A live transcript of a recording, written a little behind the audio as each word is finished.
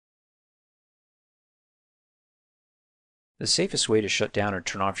The safest way to shut down or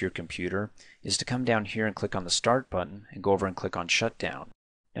turn off your computer is to come down here and click on the Start button and go over and click on Shutdown.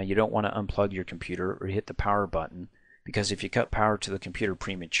 Now you don't want to unplug your computer or hit the power button, because if you cut power to the computer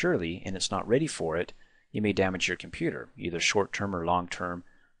prematurely and it's not ready for it, you may damage your computer, either short-term or long-term,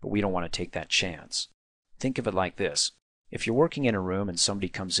 but we don't want to take that chance. Think of it like this. If you're working in a room and somebody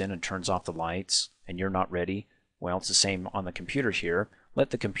comes in and turns off the lights and you're not ready, well, it's the same on the computer here.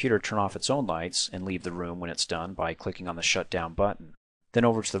 Let the computer turn off its own lights and leave the room when it's done by clicking on the Shutdown button. Then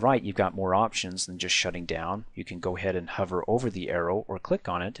over to the right, you've got more options than just shutting down. You can go ahead and hover over the arrow or click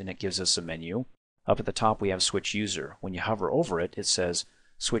on it and it gives us a menu. Up at the top we have Switch User. When you hover over it, it says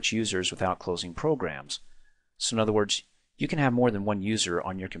Switch Users without closing programs. So in other words, you can have more than one user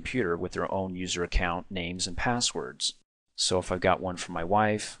on your computer with their own user account, names, and passwords. So if I've got one for my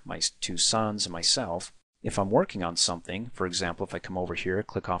wife, my two sons, and myself, if I'm working on something, for example, if I come over here,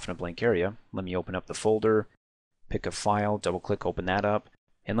 click off in a blank area, let me open up the folder, pick a file, double click, open that up,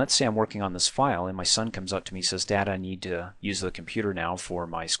 and let's say I'm working on this file and my son comes up to me and says, "Dad, I need to use the computer now for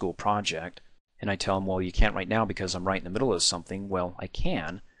my school project." And I tell him, "Well, you can't right now because I'm right in the middle of something." Well, I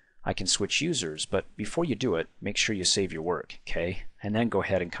can switch users, but before you do it, make sure you save your work, okay? And then go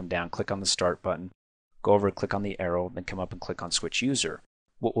ahead and come down, click on the Start button, go over and click on the arrow, then come up and click on Switch User.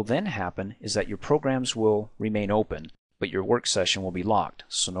 What will then happen is that your programs will remain open, but your work session will be locked,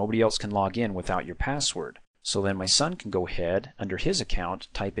 so nobody else can log in without your password. So then my son can go ahead, under his account,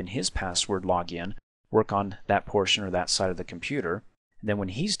 type in his password, log in, work on that portion or that side of the computer, and then when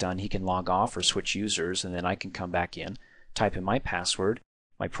he's done, he can log off or switch users, and then I can come back in, type in my password,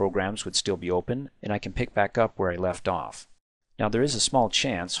 my programs would still be open, and I can pick back up where I left off. Now there is a small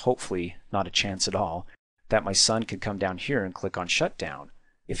chance, hopefully not a chance at all, that my son could come down here and click on Shutdown.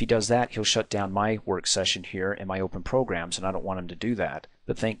 If he does that, he'll shut down my work session here and my open programs, and I don't want him to do that.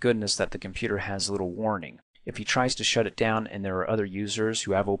 But thank goodness that the computer has a little warning. If he tries to shut it down and there are other users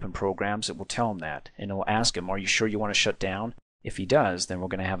who have open programs, it will tell him that, and it will ask him, "Are you sure you want to shut down?" If he does, then we're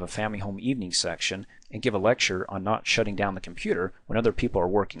going to have a family home evening section and give a lecture on not shutting down the computer when other people are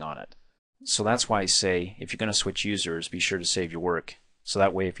working on it. So that's why I say, if you're going to switch users, be sure to save your work. So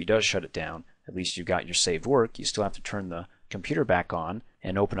that way if he does shut it down, at least you've got your saved work. You still have to turn the computer back on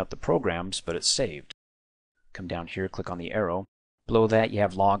and open up the programs, but it's saved. Come down here, click on the arrow. Below that you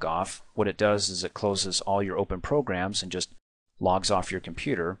have log off. What it does is it closes all your open programs and just logs off your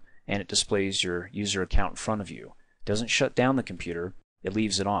computer, and it displays your user account in front of you. It doesn't shut down the computer, it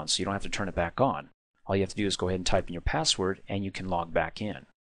leaves it on, so you don't have to turn it back on. All you have to do is go ahead and type in your password and you can log back in.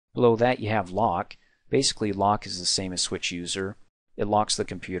 Below that you have lock. Basically lock is the same as switch user. It locks the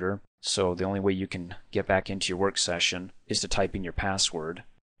computer, so the only way you can get back into your work session is to type in your password.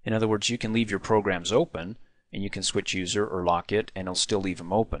 In other words, you can leave your programs open and you can switch user or lock it and it'll still leave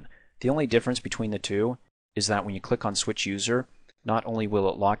them open. The only difference between the two is that when you click on switch user, not only will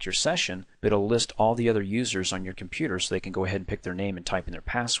it lock your session, but it'll list all the other users on your computer so they can go ahead and pick their name and type in their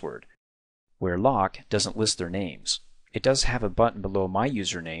password. Where lock doesn't list their names. It does have a button below my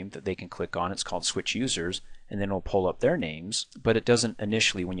username that they can click on. It's called Switch Users, and then it'll pull up their names, but it doesn't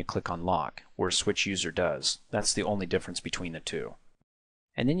initially when you click on lock, where Switch User does. That's the only difference between the two.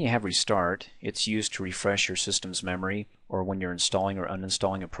 And then you have Restart. It's used to refresh your system's memory, or when you're installing or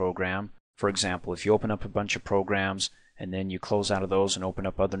uninstalling a program. For example, if you open up a bunch of programs and then you close out of those and open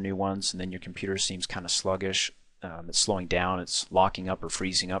up other new ones, and then your computer seems kind of sluggish, it's slowing down, it's locking up or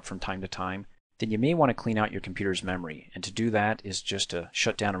freezing up from time to time, then you may want to clean out your computer's memory. And to do that is just to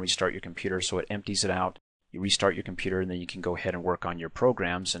shut down and restart your computer so it empties it out. You restart your computer and then you can go ahead and work on your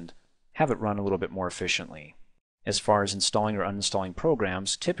programs and have it run a little bit more efficiently. As far as installing or uninstalling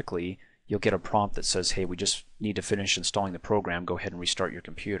programs, typically you'll get a prompt that says, "Hey, we just need to finish installing the program, go ahead and restart your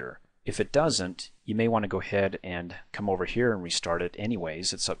computer." If it doesn't, you may want to go ahead and come over here and restart it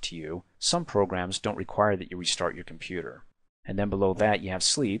anyways. It's up to you. Some programs don't require that you restart your computer. And then below that you have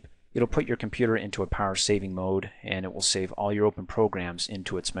sleep. It'll put your computer into a power saving mode and it will save all your open programs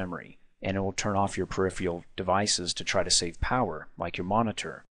into its memory. And it will turn off your peripheral devices to try to save power, like your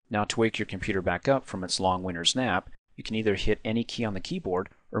monitor. Now to wake your computer back up from its long winter's nap, you can either hit any key on the keyboard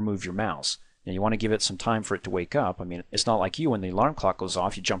or move your mouse. Now you want to give it some time for it to wake up. I mean, it's not like you, when the alarm clock goes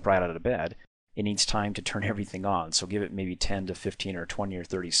off, you jump right out of bed. It needs time to turn everything on, so give it maybe 10 to 15 or 20 or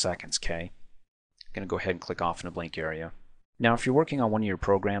 30 seconds, okay? I'm going to go ahead and click off in a blank area. Now if you're working on one of your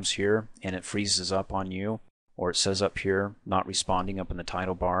programs here and it freezes up on you, or it says up here, not responding up in the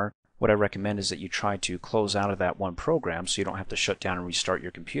title bar, what I recommend is that you try to close out of that one program so you don't have to shut down and restart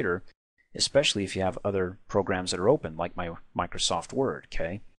your computer, especially if you have other programs that are open, like my Microsoft Word,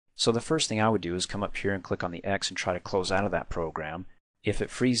 okay? So the first thing I would do is come up here and click on the X and try to close out of that program. If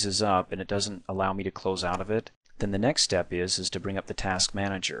it freezes up and it doesn't allow me to close out of it, Then the next step is to bring up the Task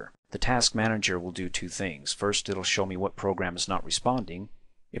Manager. The Task Manager will do two things. First, it'll show me what program is not responding,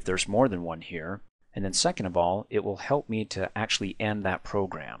 if there's more than one here. And then second of all, it will help me to actually end that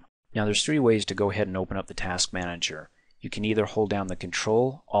program. Now there's three ways to go ahead and open up the Task Manager. You can either hold down the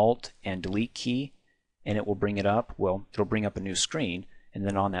Control, Alt, and Delete key, and it will bring it up. Well, it'll bring up a new screen, and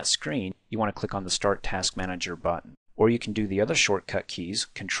then on that screen, you want to click on the Start Task Manager button. Or you can do the other shortcut keys,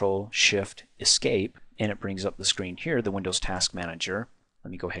 Control, Shift, Escape, and it brings up the screen here, the Windows Task Manager. Let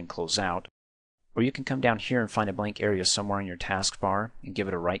me go ahead and close out. Or you can come down here and find a blank area somewhere in your taskbar and give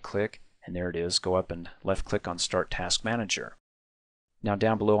it a right click, and there it is. Go up and left click on Start Task Manager. Now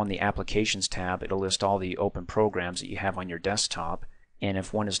down below on the Applications tab, it'll list all the open programs that you have on your desktop, and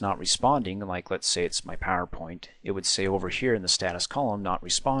if one is not responding, like let's say it's my PowerPoint, it would say over here in the status column, not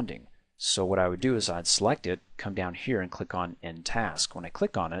responding. So what I would do is I'd select it, come down here and click on End Task. When I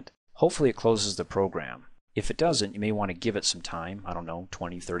click on it, hopefully it closes the program. If it doesn't, you may want to give it some time, I don't know,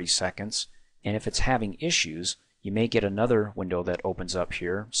 20, 30 seconds. And if it's having issues, you may get another window that opens up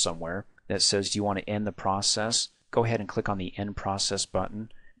here somewhere that says, do you want to end the process? Go ahead and click on the End Process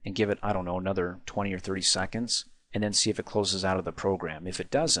button and give it, I don't know, another 20 or 30 seconds, and then see if it closes out of the program. If it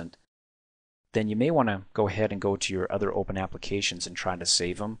doesn't, then you may want to go ahead and go to your other open applications and try to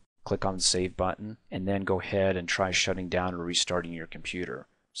save them. Click on the Save button, and then go ahead and try shutting down or restarting your computer.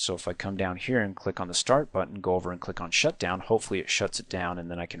 So if I come down here and click on the Start button, go over and click on Shutdown, hopefully it shuts it down,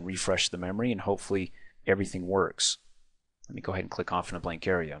 and then I can refresh the memory and hopefully everything works. Let me go ahead and click off in a blank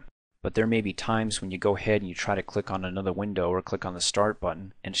area. But there may be times when you go ahead and you try to click on another window or click on the Start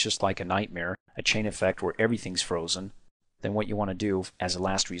button, and it's just like a nightmare, a chain effect where everything's frozen. Then what you want to do as a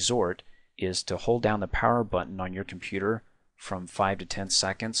last resort is to hold down the power button on your computer from 5 to 10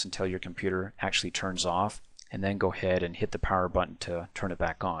 seconds until your computer actually turns off, and then go ahead and hit the power button to turn it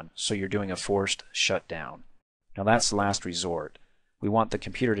back on. So you're doing a forced shutdown. Now that's the last resort. We want the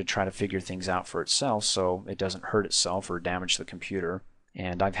computer to try to figure things out for itself so it doesn't hurt itself or damage the computer.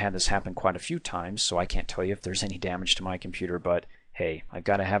 And I've had this happen quite a few times, so I can't tell you if there's any damage to my computer, but hey, I've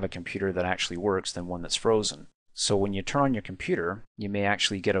got to have a computer that actually works than one that's frozen. So when you turn on your computer, you may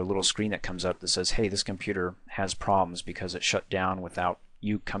actually get a little screen that comes up that says, hey, this computer has problems because it shut down without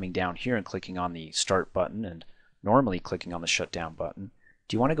you coming down here and clicking on the Start button and normally clicking on the Shutdown button.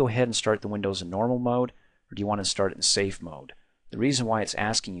 Do you want to go ahead and start the Windows in normal mode, or do you want to start it in safe mode? The reason why it's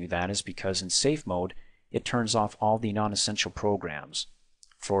asking you that is because in safe mode, it turns off all the non-essential programs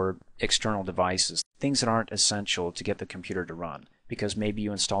for external devices, things that aren't essential to get the computer to run, because maybe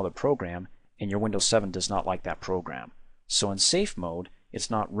you installed a program and your Windows 7 does not like that program. So in safe mode, it's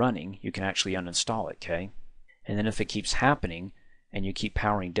not running, you can actually uninstall it, okay? And then if it keeps happening and you keep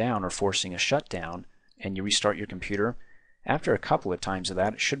powering down or forcing a shutdown and you restart your computer, after a couple of times of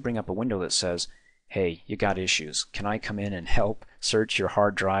that, it should bring up a window that says, hey, you got issues. Can I come in and help search your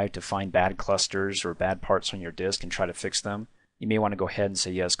hard drive to find bad clusters or bad parts on your disk and try to fix them? You may want to go ahead and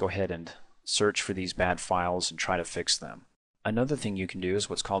say, yes, go ahead and search for these bad files and try to fix them. Another thing you can do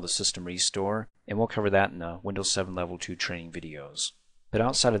is what's called a system restore, and we'll cover that in the Windows 7 Level 2 training videos. But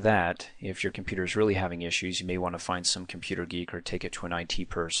outside of that, if your computer is really having issues, you may want to find some computer geek or take it to an IT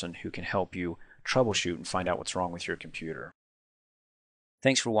person who can help you troubleshoot and find out what's wrong with your computer.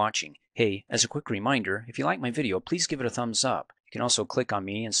 Thanks for watching. Hey, as a quick reminder, if you like my video, please give it a thumbs up. You can also click on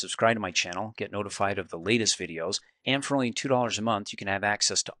me and subscribe to my channel, get notified of the latest videos, and for only $2 a month, you can have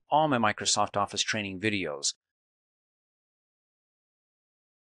access to all my Microsoft Office training videos.